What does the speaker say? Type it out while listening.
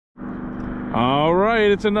All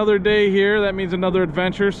right, it's another day here. That means another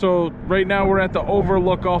adventure. So right now we're at the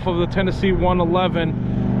overlook off of the Tennessee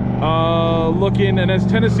 111, looking, and it's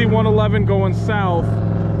Tennessee 111 going south,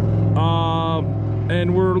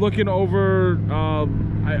 and we're looking over,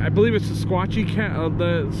 I believe it's the Sequatchie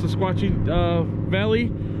Valley,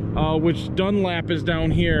 which Dunlap is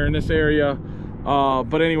down here in this area.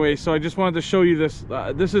 But anyway, so I just wanted to show you this.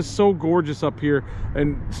 This is so gorgeous up here,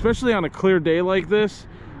 and especially on a clear day like this.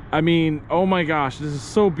 I mean, oh my gosh, this is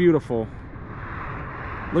so beautiful.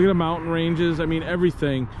 Look at the mountain ranges, I mean,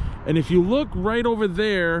 everything. And if you look right over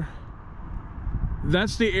there,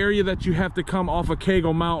 that's the area that you have to come off of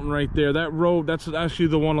Cagle Mountain right there. That road, that's actually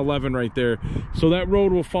the 111 right there. So that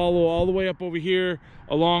road will follow all the way up over here,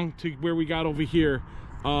 along to where we got over here.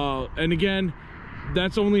 And again,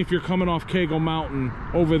 that's only if you're coming off Cagle Mountain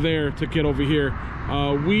over there to get over here.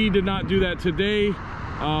 We did not do that today.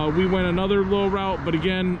 We went another low route, but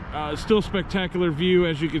again, still spectacular view,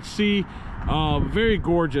 as you can see. Very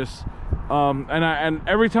gorgeous. And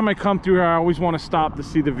every time I come through here, I always want to stop to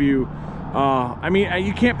see the view. I mean,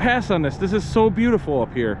 you can't pass on this. This is so beautiful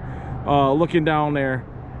up here. Looking down there,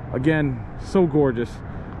 again, so gorgeous.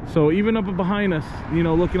 So even up behind us, you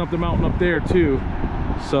know, looking up the mountain up there too.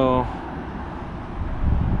 So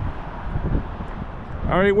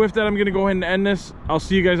all right, with that, I'm gonna go ahead and end this. I'll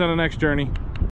see you guys on the next journey.